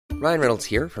Ryan Reynolds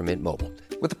here from Mint Mobile.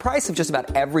 With the price of just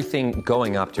about everything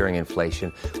going up during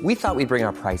inflation, we thought we'd bring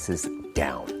our prices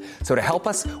down. So to help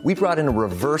us, we brought in a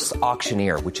reverse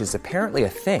auctioneer, which is apparently a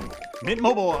thing. Mint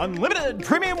Mobile Unlimited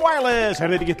Premium Wireless. How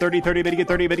to get 30, 30, bit to get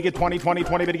 30, bit to get 20, 20,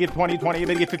 20, bit to get 20, 20,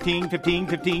 bit to get 15, 15,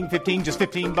 15, 15, just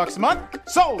 $15 a month?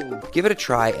 Sold! Give it a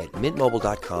try at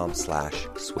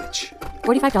mintmobile.com/switch.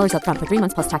 $45 up front for 3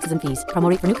 months plus taxes and fees. Promo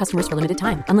rate for new customers for limited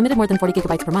time. Unlimited more than 40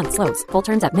 gigabytes per month. Slows full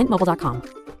terms at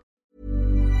mintmobile.com.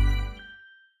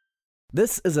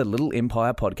 This is a Little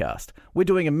Empire podcast. We're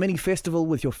doing a mini festival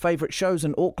with your favourite shows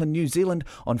in Auckland, New Zealand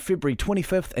on February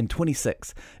 25th and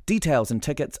 26th. Details and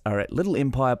tickets are at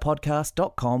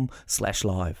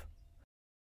littleempirepodcast.com/live.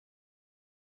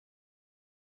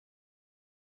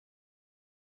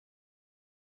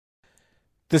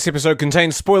 This episode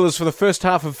contains spoilers for the first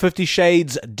half of 50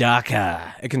 Shades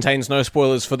Darker. It contains no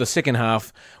spoilers for the second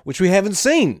half, which we haven't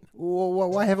seen.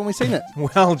 Why haven't we seen it?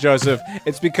 Well, Joseph,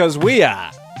 it's because we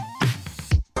are.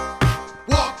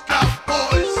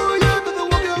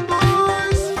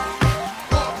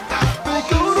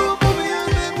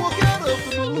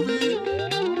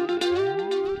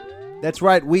 That's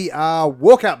right, we are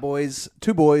Walkout Boys,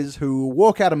 two boys who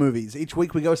walk out of movies. Each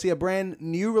week we go see a brand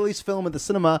new release film at the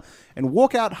cinema and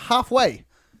walk out halfway.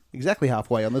 Exactly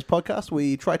halfway on this podcast.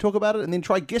 We try talk about it and then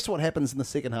try guess what happens in the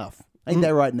second half. Ain't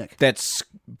that right, Nick? That's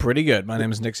pretty good. My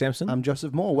name is Nick Sampson. I'm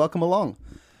Joseph Moore. Welcome along.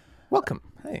 Welcome.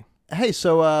 Hey. Hey,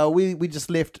 so we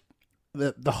just left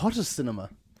the hottest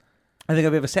cinema I think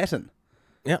I've ever sat in.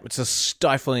 Yeah, it's a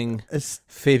stifling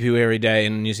February day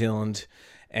in New Zealand.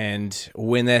 And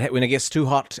when it gets too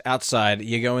hot outside,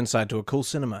 you go inside to a cool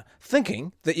cinema,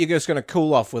 thinking that you're just going to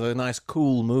cool off with a nice,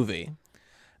 cool movie.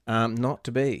 Not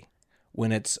to be,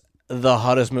 when it's the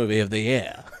hottest movie of the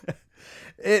year.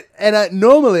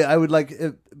 Normally I would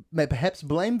perhaps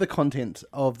blame the content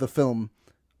of the film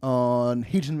on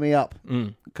heating me up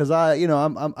because I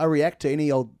react to any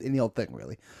old thing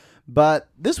really, but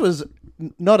this was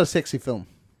not a sexy film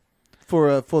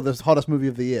for the hottest movie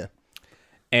of the year.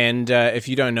 And if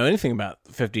you don't know anything about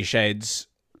 50 Shades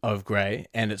of Grey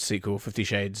and its sequel, 50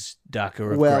 Shades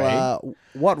Darker of Grey...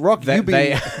 what rock you be...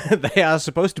 They are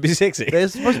supposed to be sexy. They're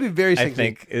supposed to be very sexy. I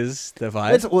think is the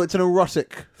vibe. It's an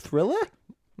erotic thriller?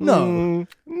 No.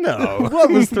 No.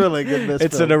 What was thrilling in this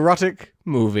It's film? an erotic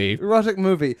movie. Erotic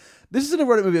movie. This is an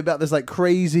erotic movie about this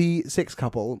crazy sex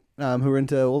couple who are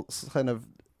into all kind of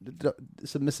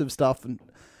submissive stuff.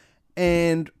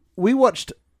 And we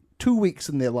watched 2 weeks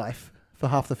in their life for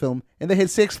half the film, and they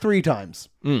had sex 3 times.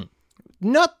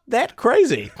 Not that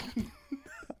crazy,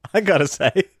 I gotta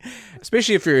say.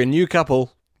 Especially if you're a new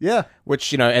couple. Yeah.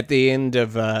 Which, at the end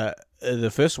of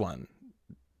the first one,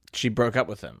 she broke up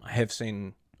with him. I have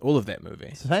seen all of that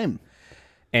movie. Same.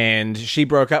 And she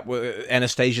broke up with...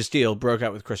 Anastasia Steele broke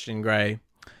up with Christian Grey.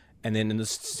 And then in the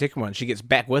second one, she gets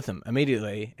back with him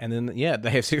immediately. And then, they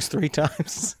have sex 3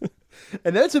 times.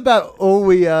 And that's about all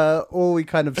we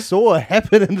kind of saw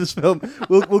happen in this film.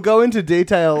 We'll go into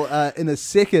detail in a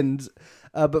second,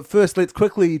 but first let's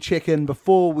quickly check in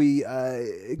before we our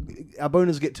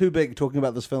boners get too big talking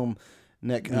about this film.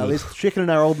 Nick, let's check in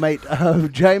on our old mate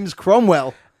James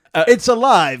Cromwell. It's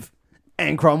alive,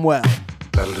 and Cromwell.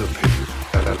 That'll do, baby.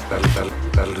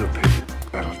 That'll do, baby.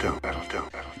 That'll do.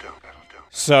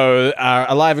 So,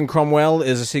 Alive in Cromwell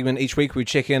is a segment each week we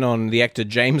check in on the actor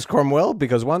James Cromwell,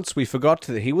 because once we forgot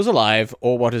that he was alive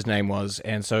or what his name was,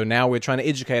 and so now we're trying to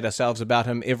educate ourselves about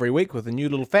him every week with a new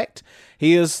little fact.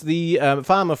 He is the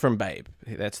farmer from Babe.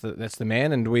 That's the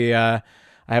man, and I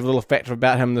have a little fact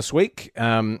about him this week.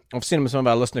 I've sent him some of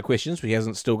our listener questions, but he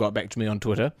hasn't still got back to me on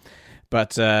Twitter.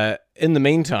 But in the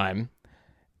meantime,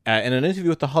 in an interview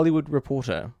with The Hollywood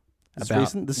Reporter...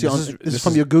 This is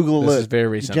from your Google alert. This is very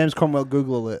recent. James Cromwell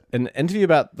Google alert. An interview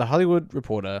about The Hollywood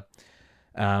Reporter,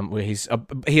 where he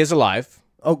is alive.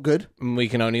 Oh, good. And we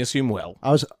can only assume well.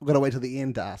 I was going to wait till the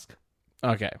end to ask.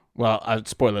 Okay. Well,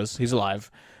 spoilers. He's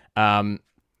alive. And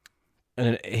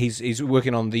he's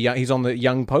working on he's on the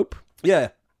Young Pope.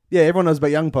 Yeah. Yeah, everyone knows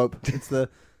about Young Pope. It's the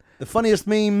funniest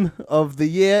meme of the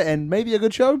year and maybe a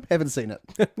good show. Haven't seen it.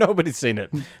 Nobody's seen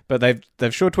it, but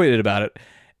they've sure tweeted about it.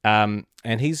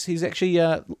 And he's actually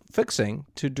fixing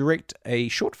to direct a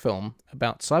short film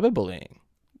about cyberbullying.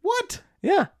 What?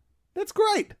 Yeah. That's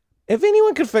great. If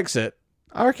anyone could fix it,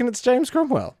 I reckon it's James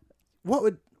Cromwell.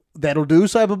 That'll do,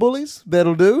 cyberbullies?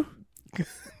 That'll do?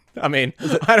 I mean,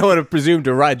 I don't want to presume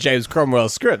to write James Cromwell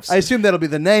scripts. I assume that'll be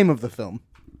the name of the film.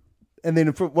 And then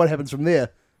what happens from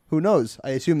there, who knows? I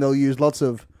assume they'll use lots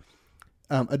of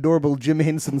adorable Jim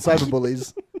Henson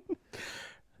cyberbullies.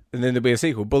 And then there'll be a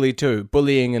sequel, Bully 2,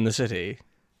 Bullying in the City.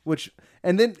 Which,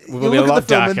 And then Will you be a look at lot the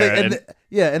film, and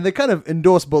darker and they kind of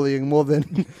endorse bullying more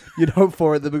than you'd hope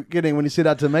for at the beginning when you set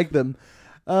out to make them.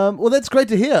 Well, that's great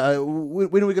to hear.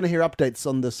 When are we going to hear updates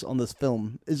on this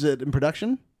film? Is it in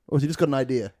production, or has he just got an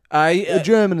idea? A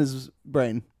germ in his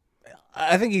brain.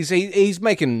 I think he's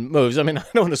making moves. I mean, I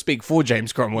don't want to speak for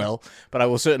James Cromwell, but I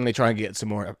will certainly try and get some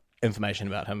more information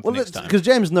about him for next time. Because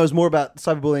James knows more about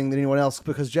cyberbullying than anyone else,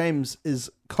 because James is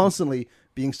constantly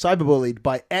being cyberbullied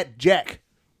by @Jack.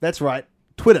 That's right,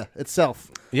 Twitter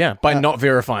itself. Yeah, by not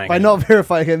verifying By him. not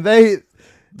verifying him.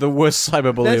 The worst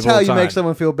cyberbully That's of all how you time. make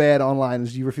someone feel bad online,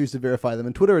 is you refuse to verify them.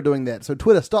 And Twitter are doing that. So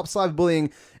Twitter, stop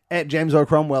cyberbullying @James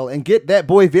O'Cromwell and get that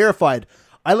boy verified.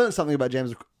 I learned something about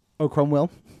James O'Cromwell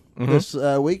this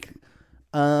week.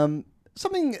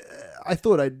 Something I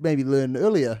thought I'd maybe learn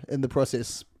earlier in the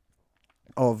process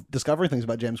of discovering things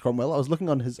about James Cromwell. I was looking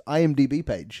on his IMDb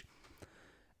page,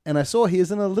 and I saw he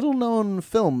is in a little-known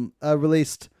film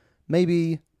released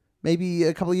maybe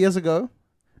a couple of years ago,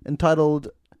 entitled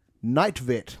Night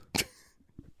Vet.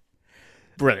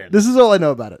 Brilliant. This is all I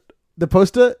know about it. The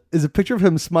poster is a picture of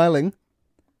him smiling,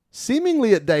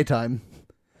 seemingly at daytime,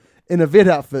 in a vet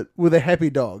outfit with a happy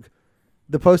dog.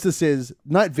 The poster says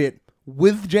Night Vet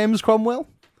with James Cromwell,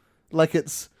 like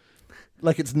it's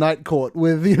Night Court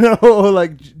with, or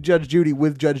like Judge Judy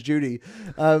with Judge Judy.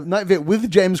 Night Vet with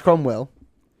James Cromwell,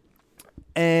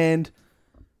 and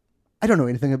I don't know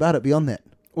anything about it beyond that.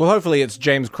 Well, hopefully it's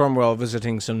James Cromwell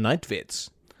visiting some night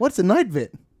vets. What's a night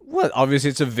vet? Well, obviously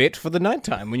it's a vet for the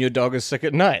nighttime when your dog is sick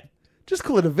at night. Just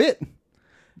call it a vet.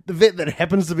 The vet that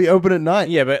happens to be open at night.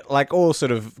 Yeah, but like all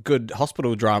sort of good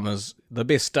hospital dramas, the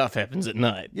best stuff happens at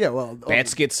night. Yeah, well,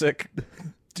 Bats get sick.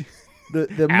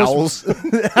 the Owls.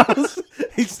 owls.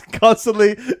 He's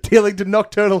constantly dealing to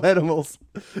nocturnal animals.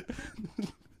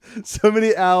 So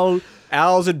many owls.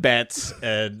 Owls and bats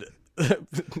and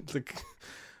the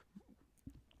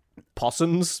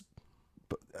possums.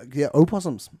 Yeah,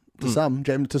 opossums. To some,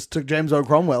 James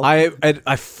O'Cromwell. I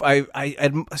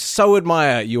so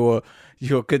admire your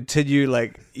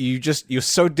continue, you're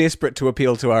so desperate to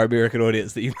appeal to our American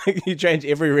audience that you change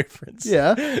every reference.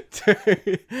 Yeah.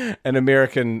 To an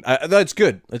American. No, it's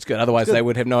good. It's good. Otherwise, they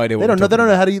would have no idea. They don't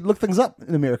know how to look things up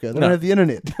in America. They don't have the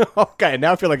internet. Okay,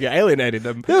 now I feel like you're alienating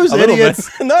them. Those a little idiots.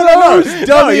 bit. No, Those no, you're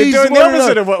dummies doing the wanna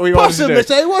opposite know. of what we want to Possum, do. they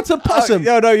say, what's a possum?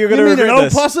 No, you're going You to mean regret an old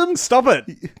this. possum? Stop it.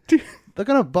 They're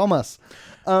going to bomb us.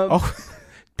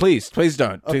 Please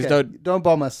don't. Please Okay, don't. Don't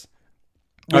bomb us.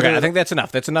 Okay, I think that's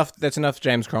enough. That's enough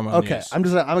James Cromwell Okay,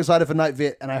 news. I'm excited for Night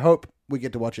Vet, and I hope we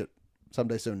get to watch it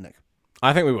someday soon, Nick.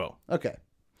 I think we will. Okay.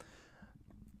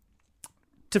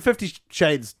 To 50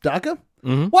 Shades Darker?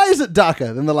 Mm-hmm. Why is it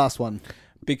darker than the last one?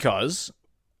 Because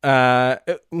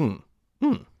it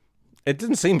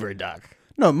didn't seem very dark.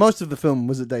 No, most of the film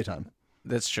was at daytime.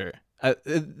 That's true.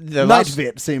 Night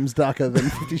Vet seems darker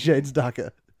than 50 Shades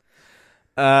Darker.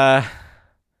 Okay,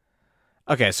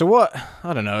 so what?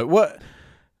 I don't know. What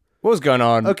was going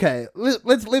on? Okay,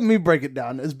 let me break it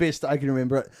down as best I can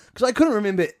remember it, because I couldn't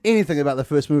remember anything about the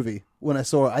first movie when I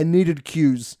saw it. I needed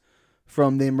cues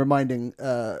from them reminding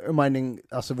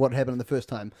us of what happened the first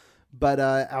time. But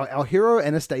our hero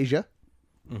Anastasia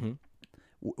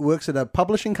works at a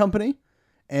publishing company,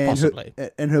 and Possibly.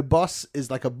 her boss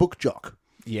is like a book jock.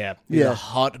 Yeah, Yeah. a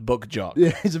hot book job.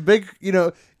 Yeah, he's a big,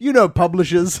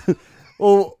 publishers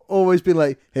always be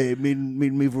like, hey, meet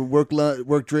me for work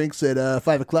drinks at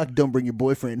 5:00. Don't bring your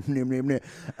boyfriend.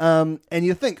 And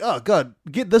you think, oh God,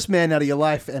 get this man out of your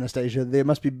life, Anastasia. There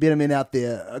must be better men out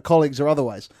there, colleagues or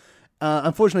otherwise.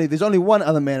 Unfortunately, there's only one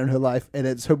other man in her life, and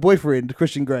it's her boyfriend,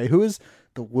 Christian Grey, who is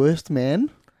the worst man.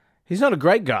 He's not a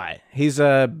great guy. He's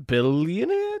a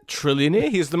billionaire, trillionaire.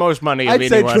 He's the most money of I'd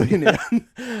say anyone.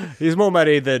 trillionaire. He's more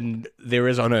money than there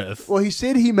is on Earth. Well, he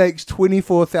said he makes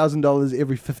 $24,000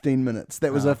 every 15 minutes.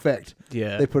 That was a fact.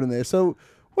 Yeah. They put in there. So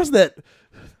what's that?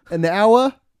 An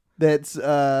hour? That's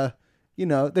that's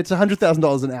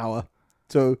 $100,000 an hour.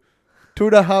 So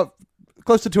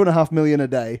close to $2.5 million a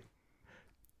day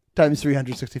times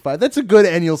 365. That's a good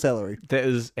annual salary. That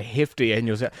is a hefty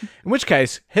annual salary. In which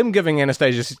case, him giving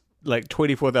Anastasia like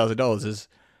 $24,000 is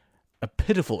a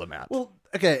pitiful amount. Well,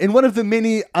 okay. In one of the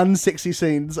many unsexy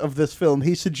scenes of this film,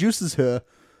 he seduces her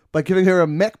by giving her a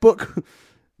MacBook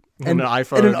and an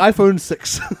iPhone. And an iPhone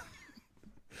 6.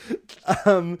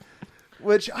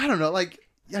 Which, I don't know, like,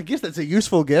 I guess that's a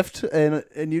useful gift, and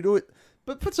you do it,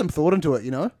 but put some thought into it,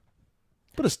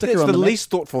 Put a sticker It's on the the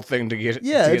least thoughtful thing to get.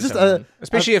 Yeah, to it's get just someone.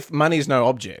 Especially if money's no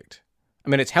object. I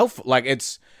mean, it's helpful. Like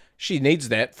she needs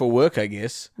that for work, I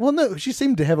guess. Well, no, she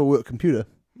seemed to have a work computer.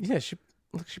 Yeah,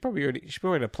 Look, she probably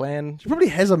had a plan. She probably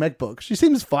has a MacBook. She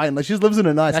seems fine. Like, she just lives in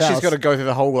a nice Now house. she's got to go through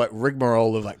the whole like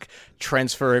rigmarole of like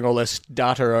transferring all this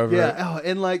data over. Yeah, oh,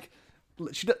 and like,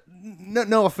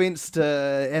 no offense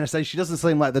to Anastasia, she doesn't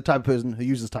seem like the type of person who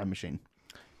uses Time Machine.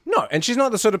 No, and she's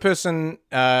not the sort of person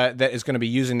that is going to be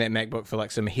using that MacBook for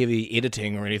like some heavy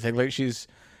editing or anything. Like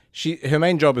her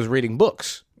main job is reading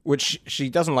books, which she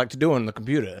doesn't like to do on the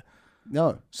computer.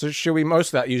 No. So she'll be most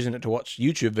about using it to watch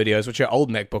YouTube videos, which her old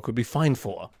MacBook would be fine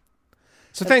for.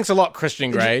 So thanks a lot,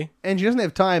 Christian Grey. And she doesn't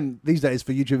have time these days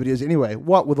for YouTube videos anyway.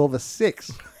 What with all the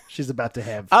sex she's about to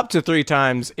have? Up to 3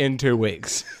 times in 2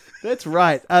 weeks. That's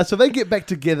right. So they get back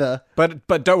together. But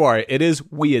don't worry, it is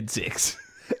weird sex.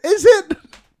 Is it?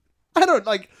 I don't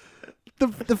like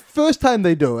the first time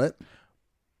they do it.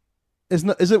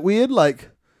 Is it weird? Like,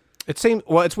 It's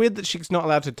weird that she's not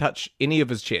allowed to touch any of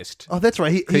his chest. oh, that's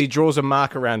right. He draws a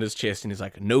mark around his chest and he's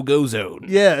like, no-go zone.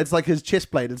 Yeah, it's like his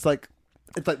chest plate. It's like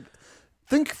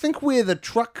think where the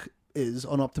truck is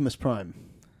on Optimus Prime,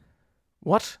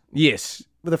 What? Yes.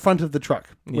 with the front of the truck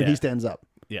when Yeah. he stands up.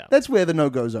 Yeah. That's where the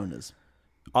no-go zone is.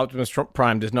 Optimus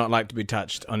Prime does not like to be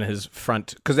touched on his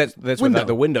front, because that's where Window. like,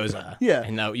 the windows are. Yeah.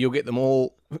 And now you'll get them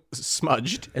all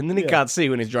smudged, and then he can't see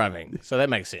when he's driving. So that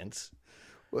makes sense.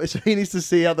 So he needs to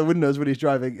see out the windows when he's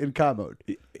driving in car mode.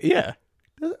 Yeah.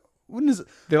 When is it?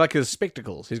 They're like his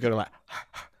spectacles. He's got to like,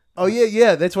 Oh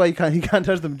yeah. That's why he can't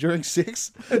touch them during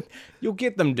sex. you'll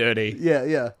get them dirty.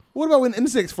 Yeah. What about when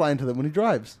insects fly into them when he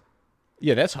drives?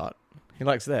 Yeah, that's hot. He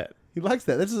likes that. He likes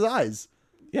that. That's his eyes.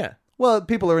 Yeah. Well,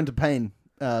 people are into pain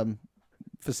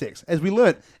for sex, as we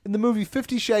learnt in the movie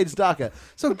 50 Shades Darker.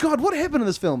 So, God, what happened in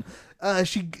this film?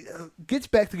 She gets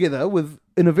back together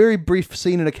in a very brief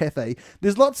scene in a cafe.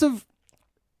 There's lots of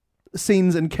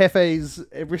scenes in cafes,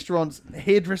 restaurants,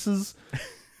 hairdressers.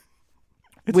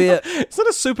 It's not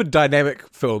a super dynamic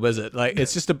film, is it? Like,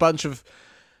 it's just a bunch of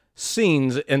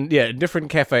scenes and different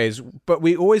cafes, but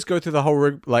we always go through the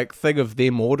whole like thing of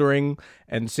them ordering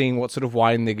and seeing what sort of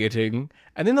wine they're getting,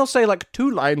 and then they'll say like 2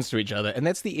 lines to each other, and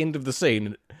that's the end of the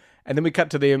scene, and then we cut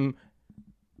to them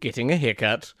getting a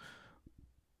haircut.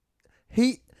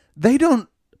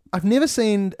 I've never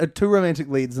seen 2 romantic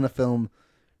leads in a film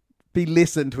be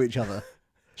less into each other.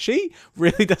 She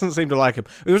really doesn't seem to like him.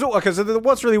 Okay, so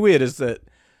what's really weird is that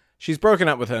she's broken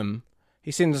up with him. He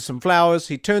sends her some flowers.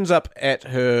 He turns up at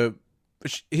an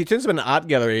art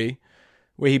gallery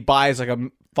where he buys like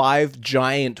 5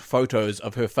 giant photos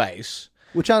of her face.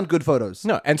 Which aren't good photos.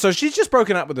 No, and so she's just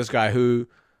broken up with this guy who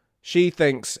she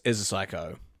thinks is a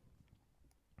psycho.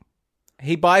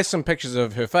 He buys some pictures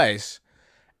of her face,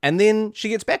 and then she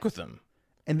gets back with him.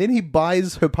 And then he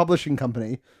buys her publishing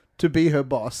company to be her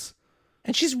boss.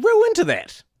 And she's real into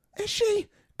that. Is she?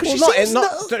 Well,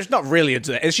 she's not really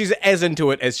into that. She's as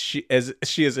into it as she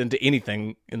is into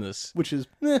anything in this. Which is...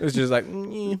 It's just like,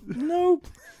 no.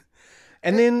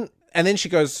 And then she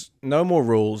goes, no more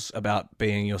rules about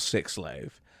being your sex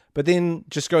slave. But then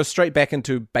just goes straight back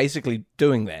into basically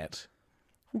doing that.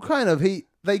 Well, kind of.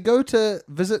 They go to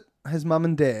visit his mum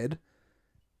and dad,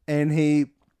 and he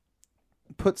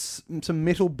puts some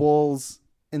metal balls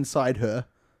inside her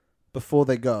before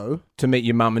they go. To meet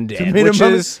your mum and dad, meet which her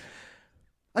mum is...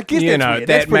 I guess that's weird.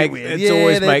 That's pretty weird. It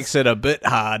always makes it a bit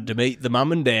hard to meet the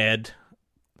mum and dad.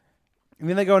 And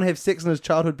then they go and have sex in his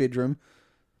childhood bedroom.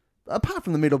 Apart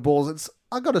from the metal balls,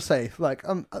 I gotta say, like,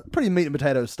 pretty meat and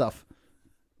potatoes stuff.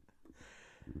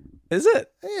 Is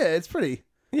it? Yeah, it's pretty.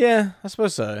 Yeah, I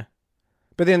suppose so.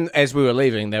 But then, as we were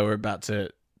leaving, they were about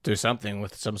to do something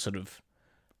with some sort of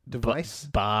Device?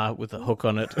 Bar with a hook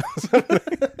on it.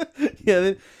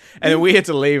 Yeah. And then we had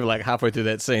to leave like halfway through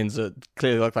that scene, so it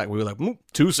clearly looked like we were like,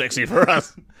 too sexy for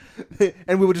us.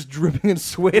 And we were just dripping in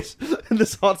sweat in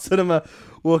this hot cinema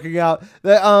walking out.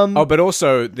 But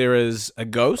also there is a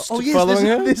ghost following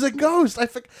her. There's a ghost.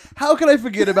 How can I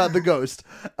forget about the ghost?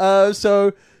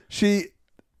 So she...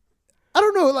 I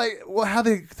don't know, like, how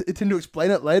they tend to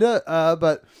explain it later,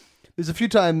 but there's a few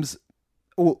times...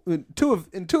 in two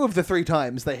of the 3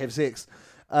 times they have sex,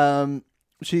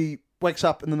 she wakes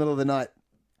up in the middle of the night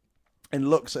and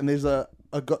looks, and there's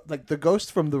like the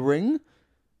ghost from The Ring,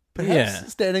 perhaps,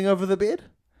 standing over the bed.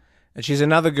 And she's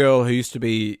another girl who used to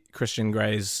be Christian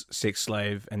Grey's sex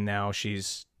slave, and now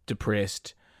she's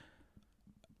depressed.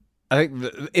 I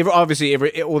think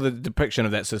obviously all the depiction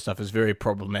of that sort of stuff is very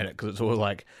problematic, because it's all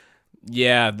like,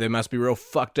 yeah, they must be real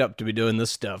fucked up to be doing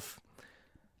this stuff.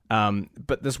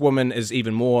 But this woman is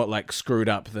even more like screwed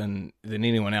up than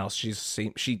anyone else.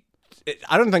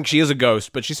 I don't think she is a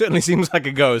ghost, but she certainly seems like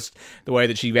a ghost the way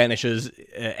that she vanishes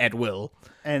at will.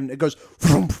 And it goes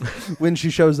when she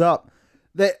shows up.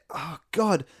 Oh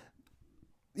God,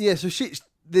 yeah. So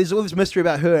there's all this mystery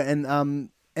about her, and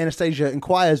Anastasia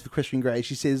inquires for Christian Grey.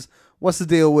 She says, "What's the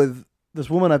deal with this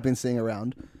woman I've been seeing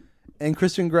around?" And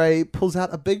Christian Grey pulls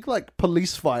out a big like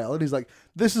police file, and he's like,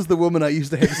 "This is the woman I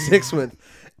used to have sex with,"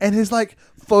 and there's like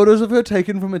photos of her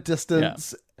taken from a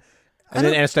distance. And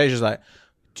then Anastasia's like,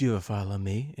 "Do you have a file on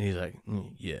me?" And he's like,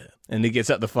 "Yeah." And he gets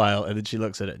out the file, and then she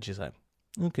looks at it, and she's like,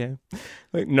 "Okay."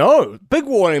 Like, no, big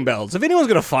warning bells. If anyone's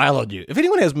got a file on you, if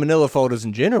anyone has manila folders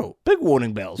in general, big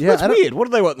warning bells. Yeah, That's weird. What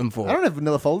do they want them for? I don't have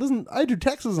vanilla folders, and I do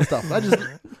taxes and stuff.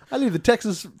 I leave the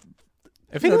taxes.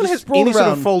 If anyone just has sprawled any sort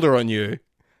of around. folder on you,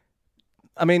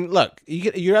 I mean, look,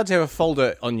 you're allowed to have a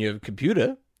folder on your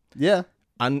computer. Yeah.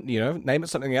 Name it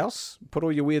something else. Put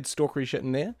all your weird stalkery shit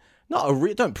in there. Not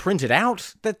don't print it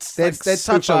out. That's That's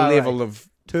such too a far, level right? of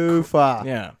Too far.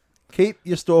 yeah. Keep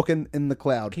your stalking in the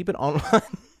cloud. Keep it online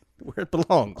where it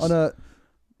belongs.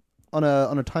 on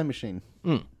a time machine.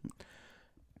 And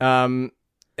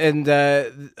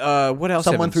what else?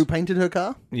 Someone happens? painted her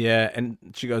car. Yeah, and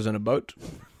she goes on a boat.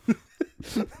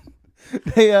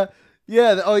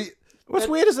 What's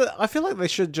weird is that I feel like they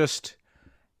should just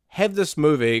have this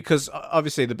movie, because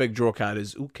obviously the big draw card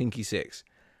is kinky sex.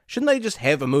 Shouldn't they just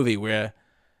have a movie where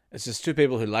it's just two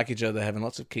people who like each other having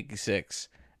lots of kinky sex,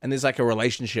 and there's like a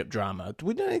relationship drama?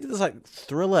 We don't need this like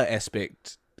thriller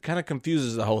aspect. It kind of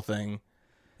confuses the whole thing.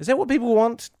 Is that what people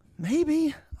want?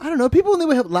 Maybe. I don't know. People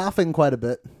were laughing quite a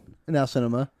bit in our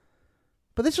cinema.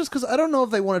 But that's just because I don't know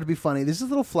if they wanted to be funny. There's these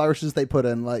little flourishes they put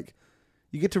in, like,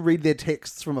 you get to read their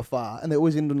texts from afar, and they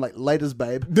always end in, like, laters,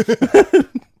 babe.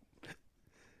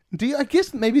 I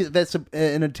guess maybe that's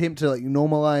an attempt to, like,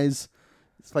 normalize,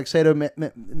 it's like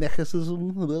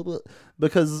sadomasochism,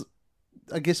 because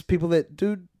I guess people that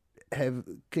do have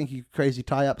kinky, crazy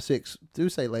tie-up sex do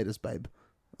say laters, babe,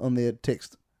 on their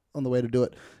text on the way to do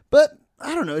it. But,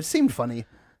 I don't know, it seemed funny.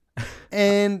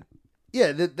 And,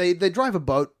 yeah, they drive a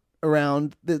boat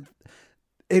around.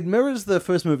 It mirrors the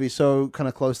first movie so kind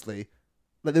of closely.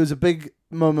 Like, there was a big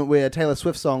moment where a Taylor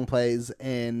Swift song plays,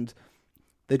 and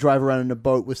they drive around in a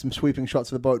boat with some sweeping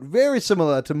shots of the boat. Very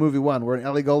similar to movie 1, where an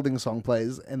Ellie Goulding song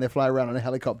plays, and they fly around in a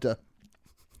helicopter.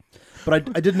 But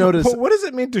I did notice... But what does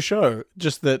it mean to show?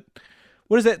 Just that...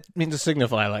 What does that mean to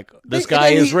signify? Like, this guy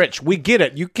is rich. We get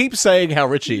it. You keep saying how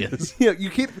rich he is. Yeah, you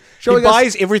keep showing he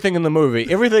buys everything in the movie.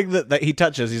 Everything that he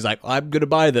touches, he's like, I'm going to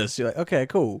buy this. You're like, okay,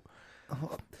 cool.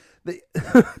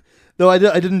 Though I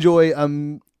did enjoy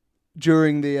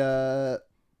during the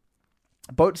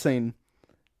boat scene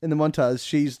in the montage,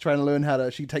 she's trying to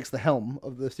learn she takes the helm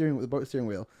of the boat steering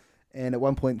wheel, and at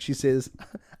one point she says,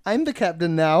 "I'm the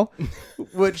captain now,"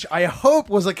 which I hope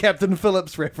was a Captain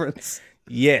Phillips reference.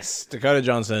 Yes, Dakota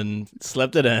Johnson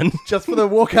slipped it in. Just for the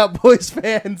Walkout Boys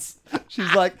fans.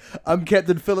 She's like, "I'm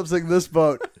Captain Phillipsing this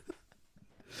boat."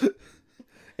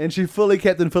 And she fully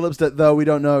Captain Phillipsed it, though we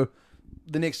don't know.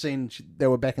 The next scene, they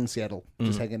were back in Seattle,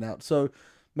 just hanging out. So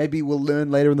maybe we'll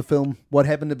learn later in the film what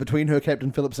happened between her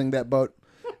Captain Phillipsing that boat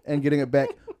and getting it back.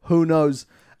 Who knows?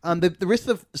 The rest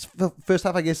of the first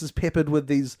half, I guess, is peppered with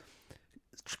these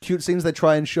cute scenes. They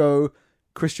try and show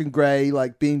Christian Grey,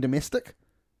 like, being domestic.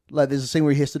 Like, there's a scene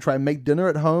where he has to try and make dinner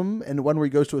at home, and one where he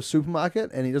goes to a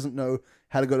supermarket, and he doesn't know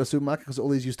how to go to a supermarket because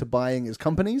all he's used to buying is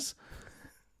companies.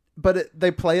 But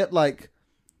they play it like,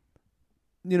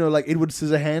 like Edward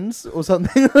Scissorhands or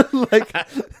something. Like,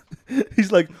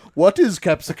 he's like, "What is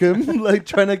capsicum?" Like,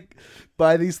 trying to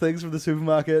buy these things from the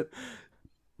supermarket.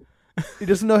 He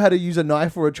doesn't know how to use a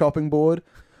knife or a chopping board.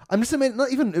 I'm just saying,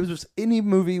 not even, it was just any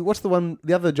movie. What's the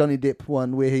other Johnny Depp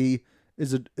one where he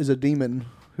is a demon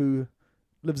who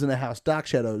lives in a house? Dark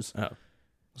Shadows. Oh, I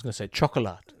was going to say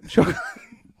Chocolat.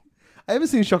 I haven't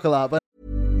seen Chocolat, but...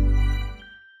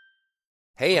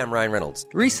 Hey, I'm Ryan Reynolds.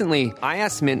 Recently, I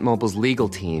asked Mint Mobile's legal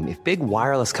team if big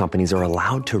wireless companies are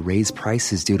allowed to raise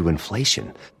prices due to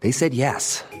inflation. They said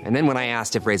yes. And then when I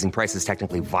asked if raising prices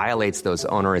technically violates those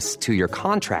onerous 2-year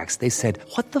contracts, they said,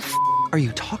 "What the f*** are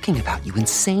you talking about, you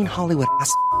insane Hollywood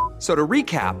ass?" So to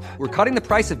recap, we're cutting the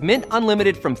price of Mint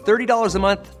Unlimited from $30 a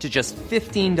month to just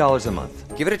 $15 a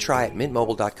month. Give it a try at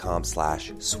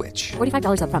mintmobile.com/switch.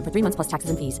 $45 up front for 3 months plus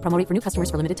taxes and fees. Promo rate for new customers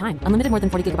for limited time. Unlimited more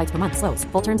than 40 gigabytes per month. Slows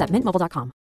full terms at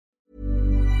mintmobile.com.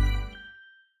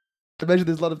 Imagine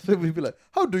there's a lot of people who'd be like,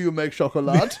 "How do you make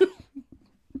chocolate?"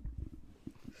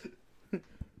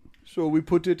 So we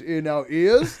put it in our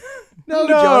ears? No,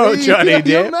 Johnny in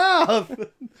your Depp. mouth.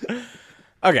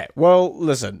 Okay, well,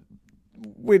 listen.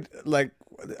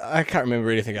 I can't remember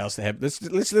anything else that happened.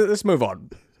 Let's move on.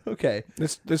 Okay.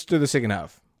 Let's do the second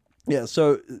half. Yeah,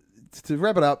 so to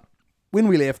wrap it up, when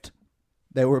we left,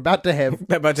 they were about to have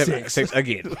sex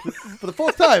again. for the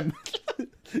fourth time.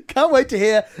 Can't wait to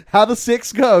hear how the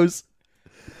sex goes.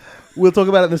 We'll talk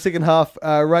about it in the second half.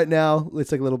 Right now, let's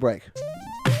take a little break.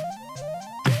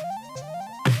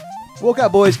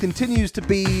 Walkout Boys continues to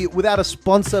be without a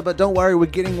sponsor, but don't worry, we're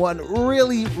getting one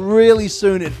really, really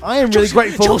soon, and I am really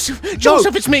grateful.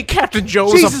 Joseph, it's me, Captain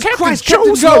Joseph. Jesus Captain Christ,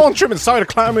 Captain Joseph. Joe. Lawn trim. Sorry to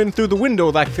climb in through the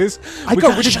window like this. I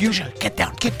got rid of you. Get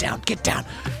down.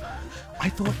 I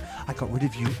thought I got rid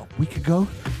of you a week ago.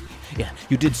 Yeah,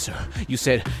 you did, sir. You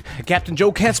said, Captain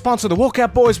Joe can't sponsor the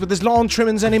Walkout Boys with his lawn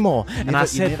trimmings anymore. And I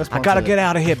said, I gotta get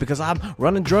out of here because I'm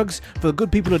running drugs for the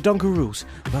good people of Dunkaroos.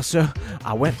 Well, sir,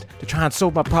 I went to try and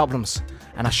solve my problems,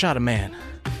 and I shot a man.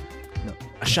 No.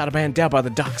 I shot a man down by the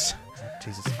docks.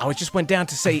 Jesus. I just went down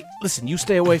to say, listen, you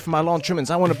stay away from my lawn trimmings.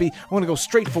 I want to go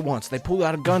straight for once. They pulled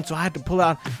out a gun, so I had to pull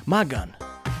out my gun.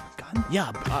 Gun?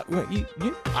 Yeah,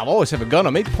 I'll always have a gun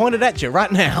on me pointed at you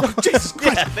right now. Jesus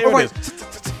Christ. Yeah, there it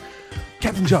is.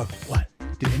 Captain Joe. What?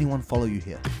 Did anyone follow you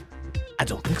here? I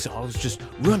don't think so. I was just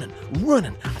running.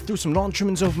 I threw some lawn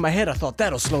trimmings over my head. I thought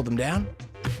that'll slow them down.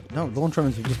 No, lawn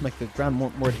trimmings will just make the ground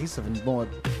more adhesive and more...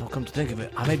 Well, come to think of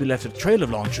it, I maybe left a trail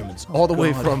of lawn trimmings all the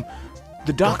way God. from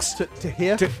the docks to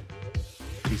here?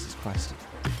 Jesus Christ.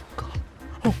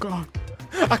 Oh, God.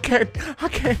 I can't die.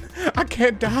 I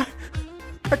can't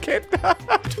die.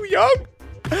 I'm too young.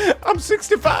 I'm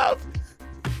 65.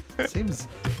 Seems...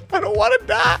 I don't want to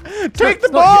die. Take the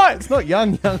It's not- boy. It's not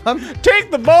young.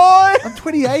 Take the boy. I'm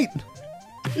 28.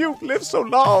 You've lived so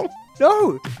long.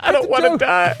 No. I don't want to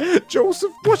die.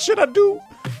 Joseph, what should I do?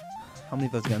 How many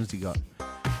of those guns do you got?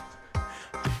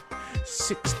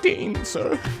 16,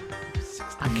 sir.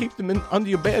 I keep them under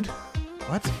your bed.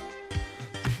 What?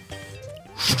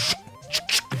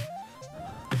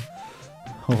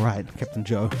 All right, Captain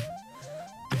Joe.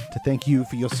 To thank you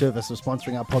for your service of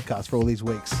sponsoring our podcast for all these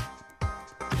weeks.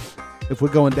 If we're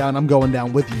going down, I'm going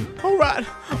down with you. All right.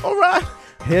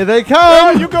 Here they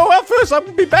come! You go out first. I'll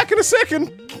be back in a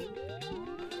second.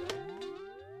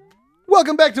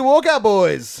 Welcome back to Walkout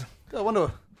Boys. I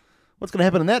wonder what's going to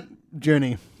happen in that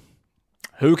journey.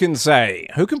 Who can say?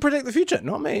 Who can predict the future?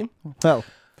 Not me. Well,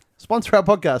 sponsor our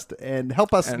podcast and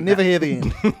help us never hear the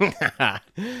end.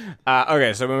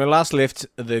 Okay, so when we last left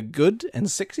the good and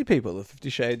sexy people of 50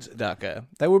 Shades Darker,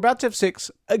 they were about to have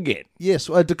sex again. Yes,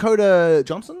 Dakota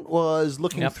Johnson was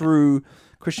looking through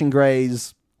Christian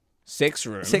Grey's Sex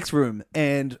room.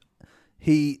 And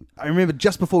I remember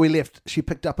just before we left, she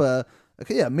picked up a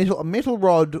metal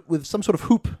rod with some sort of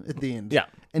hoop at the end. Yeah.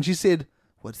 And she said,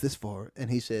 "What's this for?" And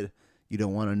he said, "You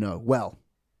don't want to know." Well,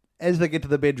 as they get to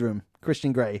the bedroom,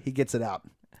 Christian Grey, he gets it out.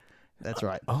 That's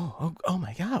right. Oh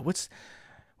my God! What's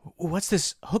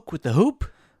this hook with the hoop?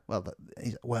 Well,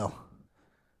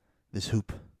 this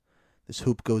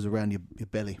hoop goes around your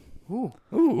belly. Ooh,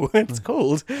 it's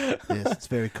cold. Yes, it's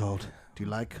very cold. Do you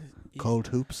like cold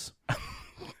hoops?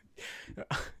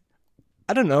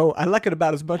 I don't know. I like it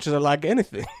about as much as I like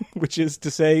anything, which is to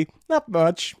say, not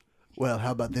much. Well,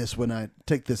 how about this? When I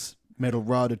take this metal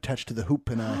rod attached to the hoop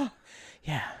and I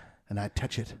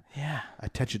touch it. Yeah. I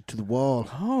touch it to the wall.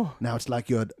 Oh. Now it's like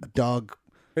you're a dog,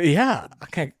 Yeah. I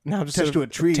can't now just Attached to a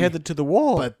tree. tethered to the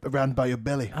wall. but around by your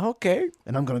belly. Okay.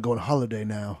 And I'm going to go on holiday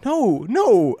now.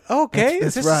 No. Okay.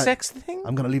 That's is this right. a sex thing?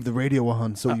 I'm going to leave the radio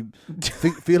on so you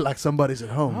feel like somebody's at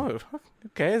home. Oh,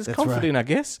 okay. It's That's comforting, I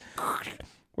guess.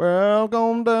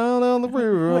 Welcome down the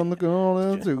river on the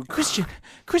going through. Christian,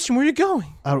 where are you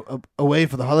going? Away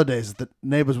for the holidays. The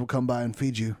neighbors will come by and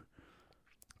feed you.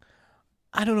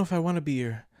 I don't know if I want to be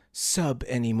your sub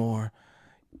anymore.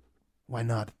 Why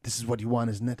not? This is what you want,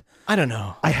 isn't it? I don't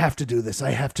know. I have to do this.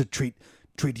 I have to treat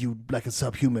you like a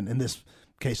subhuman. In this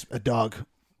case, a dog,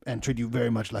 and treat you very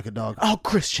much like a dog. Oh,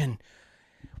 Christian,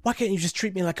 why can't you just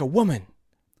treat me like a woman?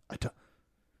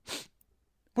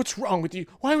 What's wrong with you?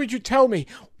 Why would you tell me?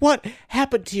 What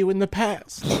happened to you in the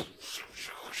past?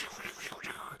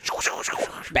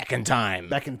 Back in time.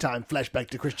 Flashback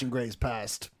to Christian Grey's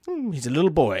past. He's a little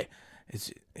boy.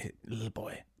 He's a little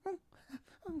boy.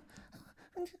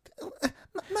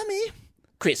 Mummy,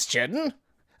 Christian?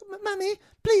 Mummy,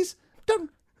 please don't.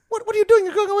 What are you doing?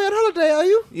 You're going away on holiday, are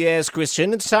you? Yes,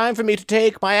 Christian, it's time for me to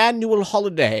take my annual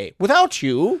holiday. Without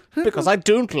you, because I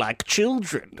don't like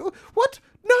children. What?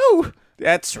 No.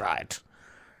 That's right.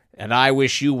 And I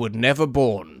wish you were never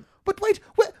born. But wait,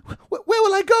 where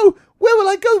will I go? Where will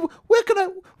I go?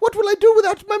 What will I do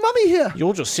without my mummy here?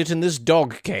 You'll just sit in this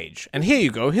dog cage. And here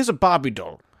you go, here's a Barbie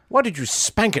doll. Why did you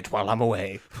spank it while I'm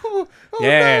away?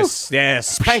 Yes,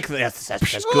 spank that's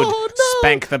good. Oh, no.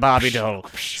 Spank the Barbie doll.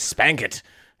 Spank it.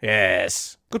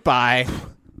 Yes. Goodbye.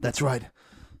 That's right.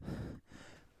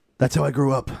 That's how I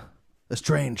grew up. A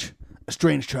strange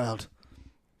child.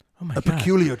 Oh my A God.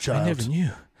 peculiar child. I never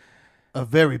knew. A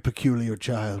very peculiar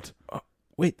child.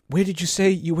 Wait, where did you say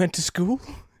you went to school?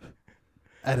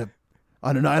 On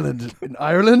an island in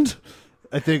Ireland,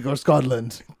 I think, or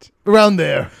Scotland. Around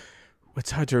there. It's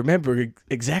hard to remember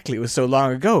exactly. It was so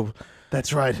long ago.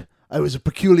 That's right. I was a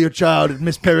peculiar child at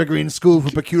Miss Peregrine's School for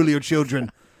Peculiar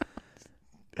Children.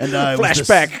 And I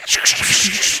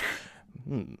Flashback.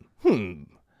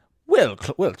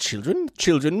 Well,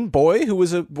 children, boy who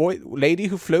was a boy, lady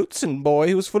who floats, and boy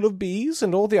who was full of bees,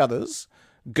 and all the others.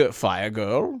 Fire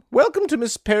girl. Welcome to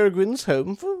Miss Peregrine's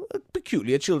home for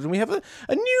peculiar children. We have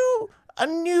a new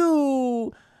I'm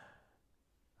new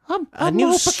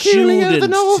more peculiar student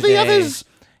than all today. the others.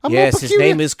 I'm yes, more his peculiar.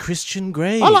 name is Christian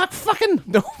Grey. I like fucking.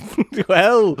 No,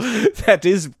 well, that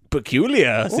is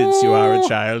peculiar since you are a Oh.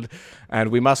 child, and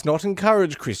we must not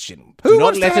encourage Christian. Who Do not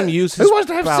wants let to him ha- use who his wants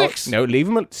to have power- sex? No, leave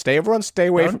him. Everyone stay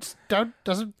away from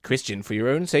Doesn't. Christian for your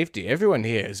own safety. Everyone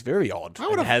here is very odd. I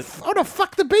wanna and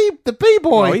fuck the bee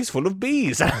boy. Oh, he's full of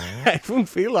bees. I don't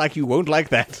feel like you won't like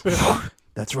that.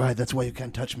 That's right. That's why you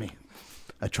can't touch me.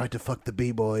 I tried to fuck the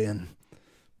bee boy and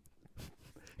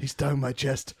he's down my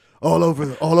chest, all over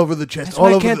the chest. That's all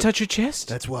why I over can't the, touch your chest.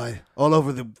 That's why all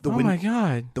over the Oh my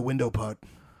god. the window part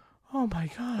Oh my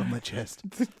of god. my chest.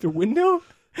 The window?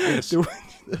 Yes.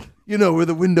 You know where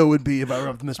the window would be if I were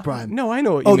Optimus Prime. No, I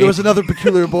know what you Oh, mean. there was another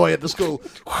peculiar boy at the school.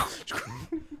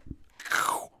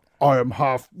 I am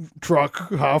half truck,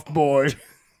 half boy.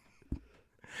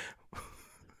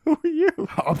 Who are you?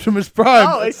 Optimus Prime.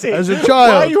 Oh, I see. As a Why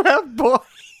child. you have boy?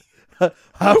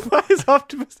 Why is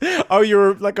Optimus? Oh,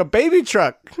 you're like a baby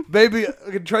truck. Baby,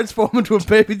 I can transform into a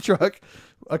baby truck.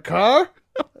 A car?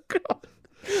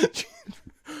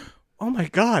 Oh my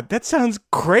god, that sounds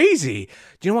crazy.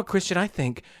 Do you know what, Christian? I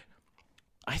think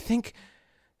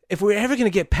if we're ever going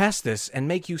to get past this and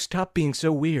make you stop being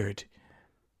so weird,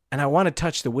 and I want to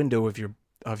touch the window of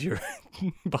your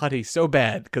body so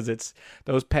bad because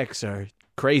those pecs are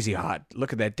crazy hot.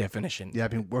 Look at that definition. Yeah,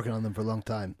 I've been working on them for a long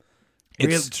time.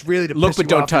 It's really to look piss but you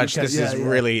don't off and touch. you This can't- is yeah,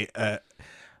 yeah. really. I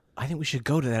think we should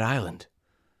go to that island.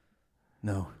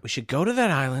 No. We should go to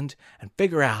that island and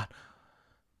figure out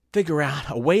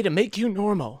a way to make you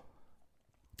normal.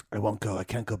 I won't go. I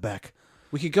can't go back.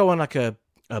 We could go on like a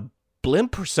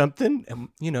blimp or something, and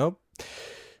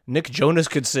Nick Jonas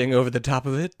could sing over the top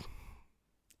of it.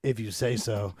 If you say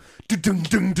so. Dung.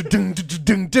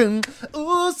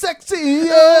 Ooh, sexy.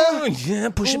 Oh, yeah,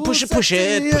 push it, push it, push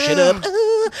it, push it up.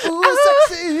 Ooh,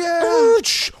 sexy.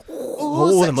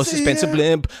 Oh, the most sexy, expensive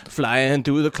blimp flying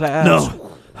through the clouds.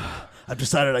 No. I've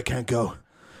decided I can't go.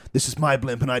 This is my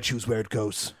blimp and I choose where it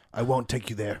goes. I won't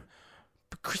take you there.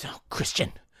 But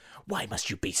Christian, why must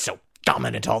you be so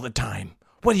dominant all the time?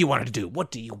 What do you want to do?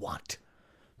 What do you want?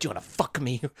 Do you want to fuck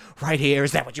me right here?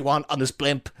 Is that what you want on this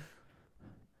blimp?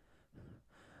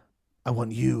 I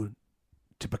want you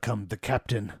to become the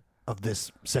captain of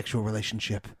this sexual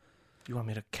relationship. You want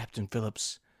me to Captain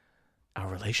Phillips our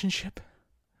relationship?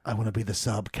 I want to be the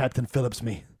sub. Captain Phillips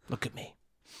me. Look at me.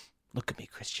 Look at me,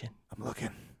 Christian. I'm looking.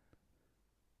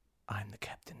 I'm the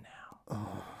captain now.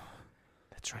 Oh,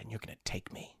 That's right, and you're going to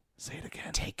take me. say it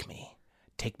again. Take me.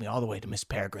 Take me all the way to Miss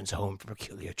Peregrine's home for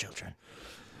peculiar children.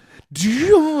 Do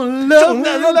you love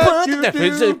me like you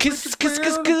do? Kiss, kiss,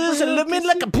 kiss, kiss, and love me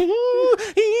like a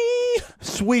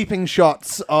Sweeping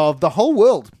shots of the whole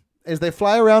world as they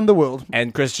fly around the world.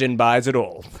 And Christian buys it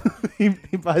all. He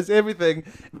buys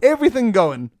everything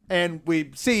going, and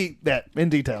we see that in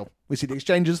detail. We see the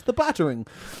exchanges, the bartering,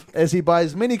 as he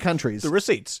buys many countries. The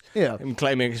receipts. Yeah. Him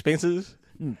claiming expenses.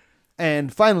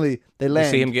 And finally, they We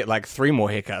land. see him get like 3 more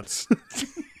haircuts.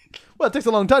 Well, it takes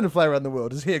a long time to fly around the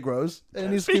world. His hair grows,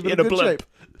 and he's keeping In in a good blimp.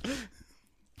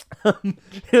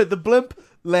 shape. The blimp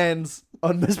lands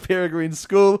on Miss Peregrine's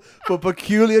School for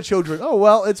Peculiar Children. Oh,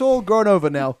 well, it's all grown over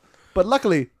now. But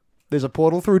luckily, there's a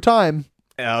portal through time,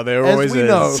 Oh, there as always we is.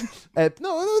 know. At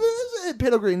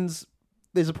Peregrine's,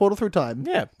 there's a portal through time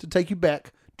Yeah. to take you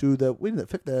back to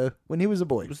when he was a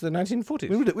boy. It was the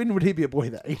 1940s. When would he be a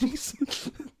boy? The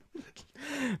 80s?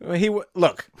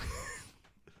 Look.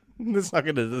 Let's not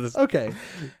get into this. Okay.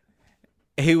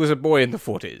 He was a boy in the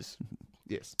 40s.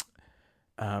 Yes.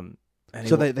 And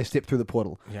So they step through the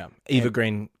portal. Yeah. Eva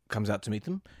Green comes out to meet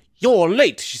them. You're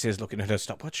late, she says, looking at her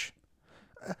stopwatch.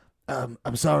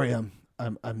 I'm sorry. I'm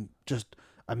an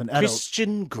adult.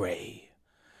 Christian Grey.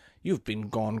 You've been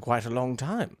gone quite a long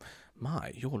time.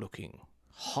 My, you're looking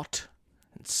hot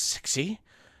and sexy.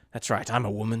 That's right, I'm a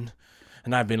woman,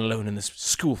 and I've been alone in this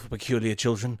school for peculiar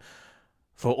children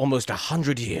for almost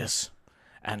 100 years.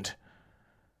 And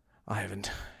I haven't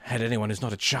had anyone who's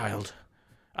not a child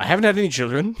I haven't had any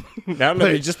children. Now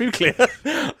let me just be clear.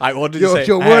 I wanted to Your, say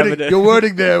your I wording, haven't- your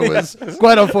wording there was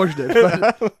quite unfortunate.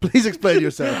 But please explain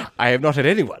yourself. I have not had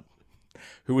anyone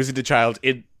who isn't a child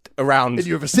around In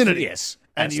your vicinity. Yes,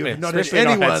 And you have not had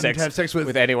Especially anyone sex to have sex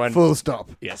with anyone. Full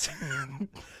stop. Yes,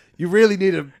 You really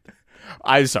need a...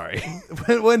 I'm sorry.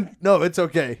 No, it's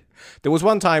okay. There was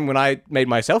one time when I made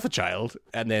myself a child,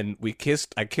 and then we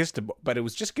kissed. I kissed him, but it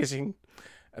was just kissing.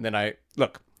 And then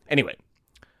anyway,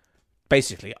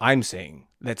 basically, I'm saying,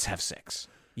 let's have sex.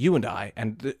 You and I,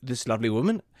 and this lovely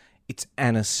woman, it's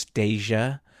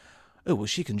Anastasia. Oh, well,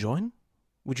 she can join.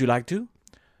 Would you like to?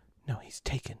 No, he's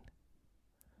taken.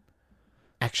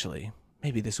 Actually,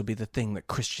 maybe this will be the thing that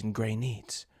Christian Grey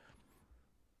needs.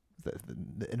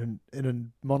 In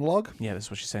a monologue? Yeah, that's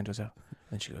what she's saying to herself.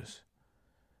 Then she goes,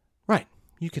 right,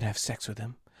 you can have sex with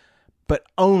him, but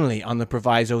only on the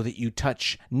proviso that you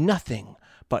touch nothing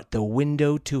but the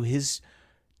window to his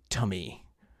tummy.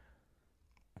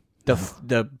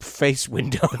 The face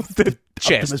window, the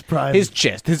chest, Optimus Prime. his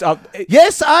chest, his up.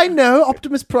 Yes, I know.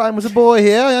 Optimus Prime was a boy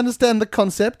here. I understand the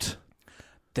concept.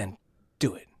 Then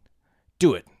do it.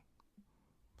 Do it.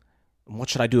 And what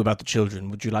should I do about the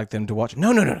children? Would you like them to watch?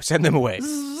 No. Send them away.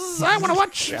 I want to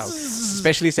watch.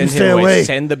 Especially send Stay him away. away.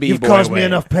 Send the B-boy You've caused away. me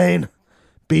enough pain.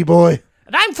 B-boy.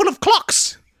 And I'm full of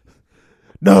clocks.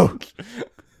 No.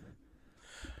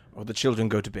 Or the children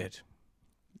go to bed.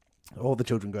 All the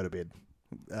children go to bed.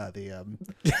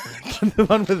 The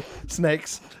one with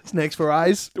snakes for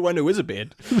eyes, The one who is a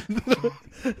bed.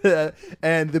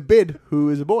 and the bed who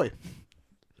is a boy.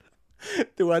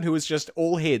 The one who is just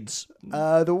all heads.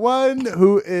 The one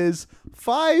who is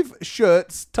 5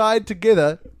 shirts tied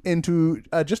together into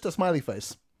just a smiley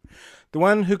face. The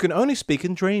one who can only speak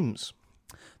in dreams.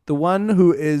 The one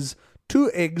who is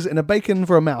 2 eggs and a bacon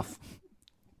for a mouth.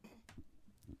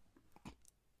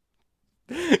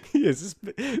 Yes,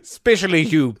 especially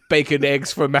you, bacon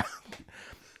eggs for mouth.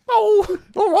 Oh,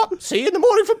 all right. See you in the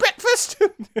morning for breakfast.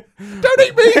 Don't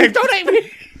eat me. Don't eat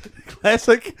me.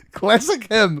 Classic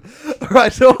him. All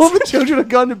right, so all the children have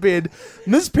gone to bed.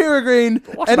 Miss Peregrine,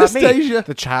 What about me? Anastasia.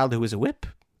 The child who is a whip.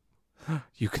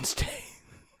 You can stay.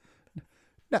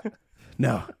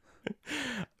 No.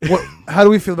 What? How do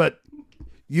we feel about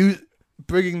you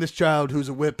bringing this child who's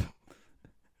a whip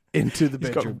into the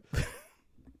bedroom?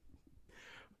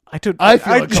 I don't. I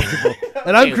feel uncomfortable,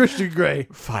 and I'm Christian Grey.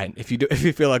 Fine. If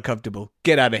you feel uncomfortable,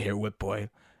 get out of here, whip boy.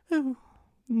 Oh,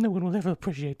 no one will ever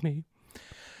appreciate me.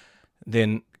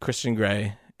 Then Christian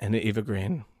Grey and Eva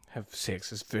Green have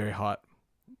sex. It's very hot,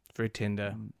 very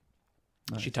tender.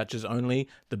 Nice. She touches only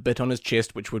the bit on his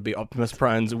chest, which would be Optimus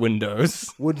Prime's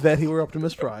windows. Would that he were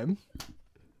Optimus Prime?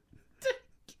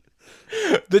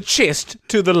 The chest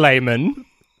to the layman.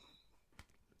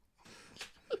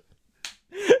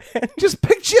 Just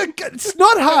picture, it's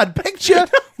not hard. Picture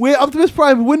where Optimus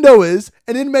Prime's window is,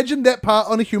 and then imagine that part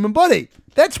on a human body.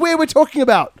 That's where we're talking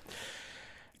about.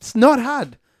 It's not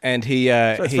hard. And he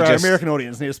So it's he for our just American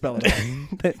audience, need to spell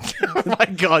it. Oh my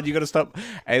god, you got to stop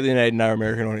alienating our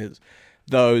American audience.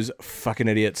 Those fucking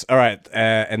idiots. All right,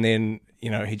 and then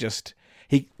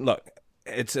he look.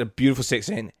 It's a beautiful sex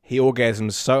scene. He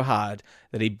orgasms so hard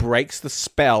that he breaks the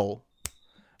spell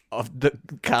of the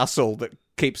castle that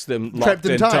keeps them locked Trapped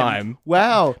in time.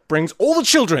 Wow. Brings all the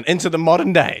children into the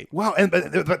modern day. Wow, and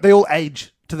but they all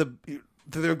age to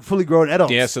they're fully grown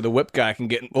adults. Yeah, so the whip guy can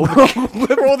get all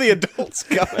the adults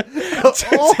coming.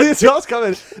 All the adults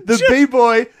coming. The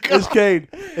B-boy is Kane.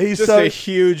 He's Just so a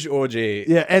huge orgy.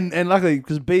 yeah, and luckily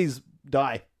because bees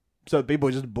die, so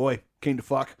B-boy's just a boy, keen to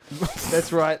fuck.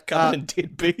 That's right. Covered in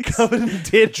dead bees. Covered in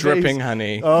dead Dripping bees.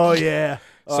 honey. Oh yeah.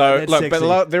 Oh, So that's look, sexy.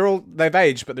 but they've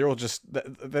aged, but they're all just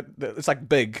it's like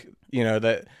Big,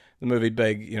 the movie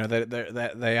Big,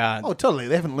 they are. Oh, totally.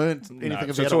 They haven't learned anything no,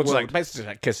 of so the it's all adult just world. like basically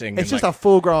like kissing. It's and just like a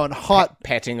full-grown hot.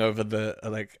 patting over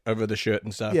the over the shirt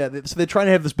and stuff. Yeah, so they're trying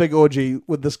to have this big orgy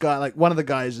with this guy. Like one of the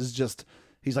guys is just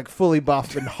he's like fully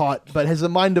buff and hot, but has the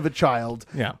mind of a child.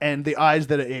 Yeah. And the eyes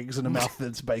that are eggs and a mouth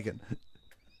that's bacon.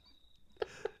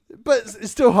 But it's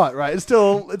still hot, right? It's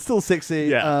still sexy.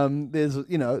 Yeah. There's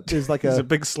like There's a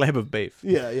big slab of beef.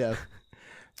 yeah.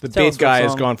 The Tell us bed guy what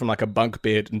has song. gone from like a bunk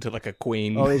bed into like a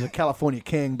queen. Oh, he's a California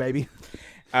king, baby.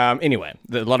 Anyway,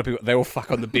 a lot of people they all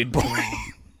fuck on the bed boy.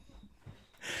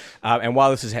 And while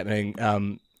this is happening,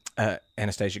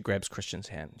 Anastasia grabs Christian's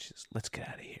hand. She says, "Let's get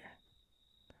out of here."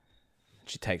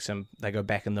 She takes him. They go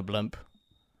back in the blimp,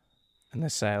 and they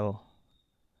sail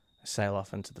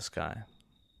off into the sky.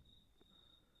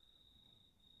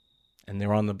 And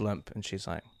they're on the blimp, and she's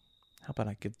like, "How about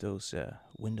I give those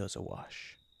windows a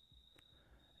wash?"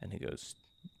 And he goes,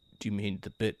 do you mean the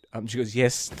bit? She goes,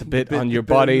 yes, the bit bit- on your the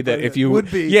bit on body your that body if that you would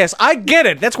be. Yes, I get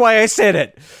it. That's why I said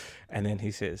it. And then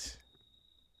he says,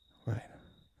 Right.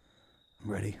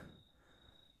 I'm ready.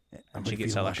 and she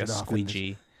gets out like a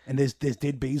squeegee. And there's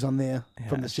dead bees on there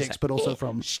from the it's just sex, like, but also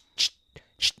from.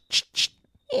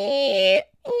 I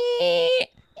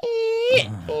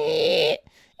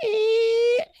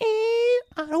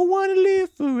don't want to live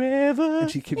forever.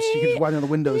 And she keeps winding on the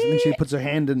windows, and then she puts her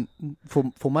hand in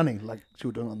for money, like she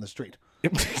would do on the street.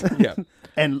 Yeah.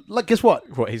 And like, guess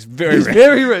what? Well, he's very He's rich.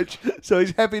 very rich, so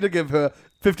he's happy to give her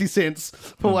 50 cents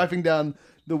for wiping down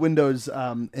the windows,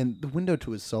 and the window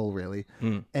to his soul, really.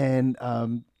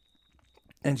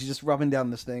 And she's just rubbing down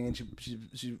this thing, and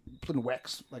she's putting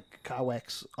wax, like car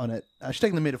wax, on it. She's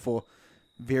taking the metaphor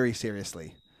very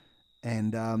seriously,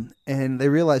 and they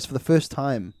realize for the first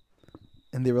time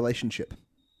in their relationship,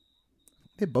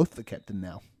 they're both the captain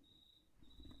now.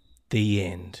 The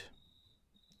end.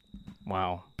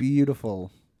 Wow.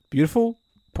 Beautiful. Beautiful,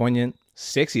 poignant,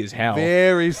 sexy as hell.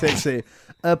 Very sexy.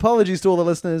 Apologies to all the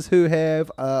listeners who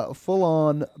have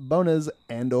full-on boners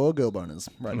and or girl boners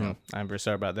right now. I'm very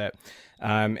sorry about that.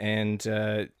 And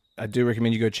I do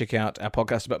recommend you go check out our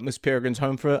podcast about Miss Peregrine's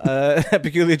Home for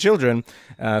Peculiar Children,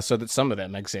 so that some of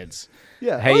that makes sense.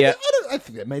 Yeah. Hey, I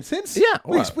think that made sense. Yeah.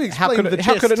 We explained how could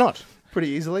the it not? pretty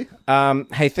easily.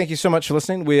 Hey, thank you so much for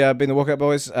listening. We have been the Walkout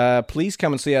Boys. Please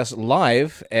come and see us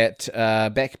live at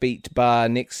Backbeat Bar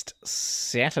next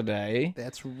Saturday.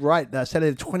 That's right.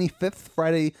 Saturday the 25th,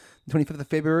 Friday the 25th of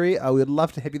February. We would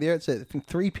love to have you there. It's at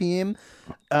 3 p.m.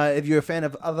 If you're a fan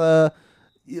of other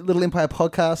Little Empire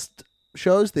podcast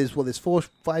shows, there's 4,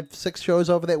 5, 6 shows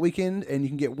over that weekend, and you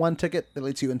can get one ticket that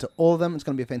lets you into all of them. It's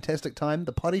going to be a fantastic time.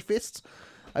 The Potty Fests,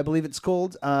 I believe it's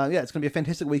called. It's going to be a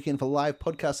fantastic weekend for live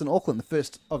podcasts in Auckland, the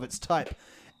first of its type.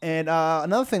 And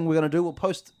another thing we're going to do, we'll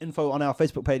post info on our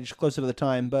Facebook page closer to the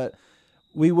time, but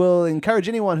we will encourage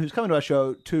anyone who's coming to our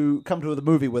show to come to the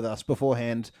movie with us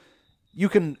beforehand. You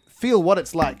can feel what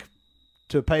it's like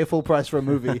to pay a full price for a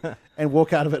movie and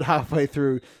walk out of it halfway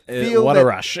through. Feel What a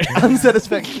rush.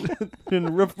 Unsatisfaction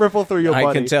ripple through your body.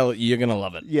 I can tell you're going to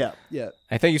love it. Yeah.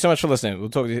 Hey, thank you so much for listening. We'll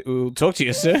talk to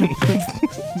you soon.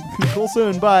 Cool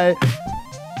soon. Bye.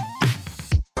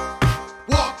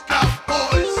 Walk out,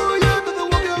 boys. Oh, yeah, the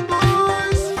walk out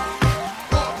boys.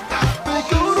 Walk out, boys.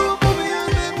 Go to a movie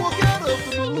and then walk out of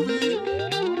the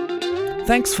movie.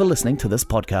 Thanks for listening to this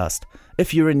podcast.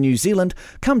 If you're in New Zealand,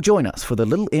 come join us for the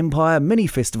Little Empire Mini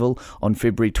Festival on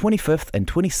February 25th and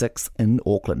 26th in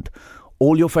Auckland.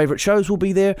 All your favourite shows will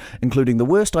be there, including The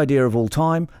Worst Idea of All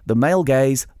Time, The Male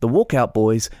Gaze, The Walkout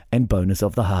Boys, and Boners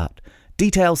of the Heart.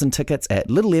 Details and tickets at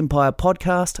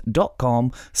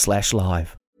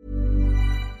littleempirepodcast.com/live.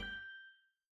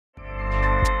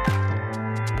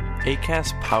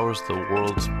 Acast powers the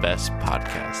world's best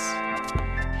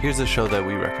podcasts. Here's a show that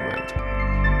we recommend.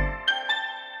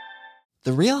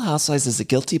 The Real Housewives is a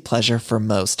guilty pleasure for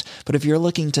most, but if you're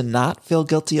looking to not feel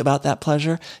guilty about that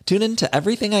pleasure, tune in to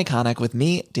Everything Iconic with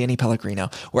me, Danny Pellegrino,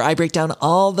 where I break down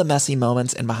all the messy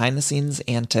moments and behind-the-scenes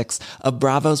antics of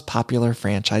Bravo's popular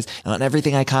franchise. And on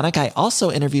Everything Iconic, I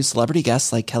also interview celebrity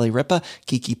guests like Kelly Ripa,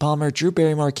 Keke Palmer, Drew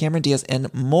Barrymore, Cameron Diaz,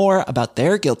 and more about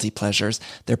their guilty pleasures,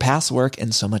 their past work,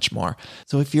 and so much more.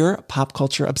 So if you're pop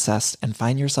culture obsessed and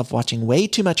find yourself watching way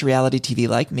too much reality TV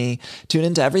like me, tune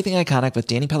in to Everything Iconic with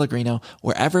Danny Pellegrino,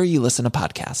 wherever you listen to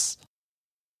podcasts.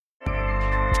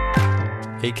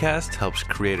 Acast helps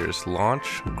creators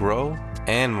launch, grow,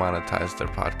 and monetize their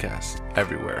podcasts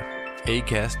everywhere.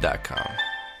 Acast.com.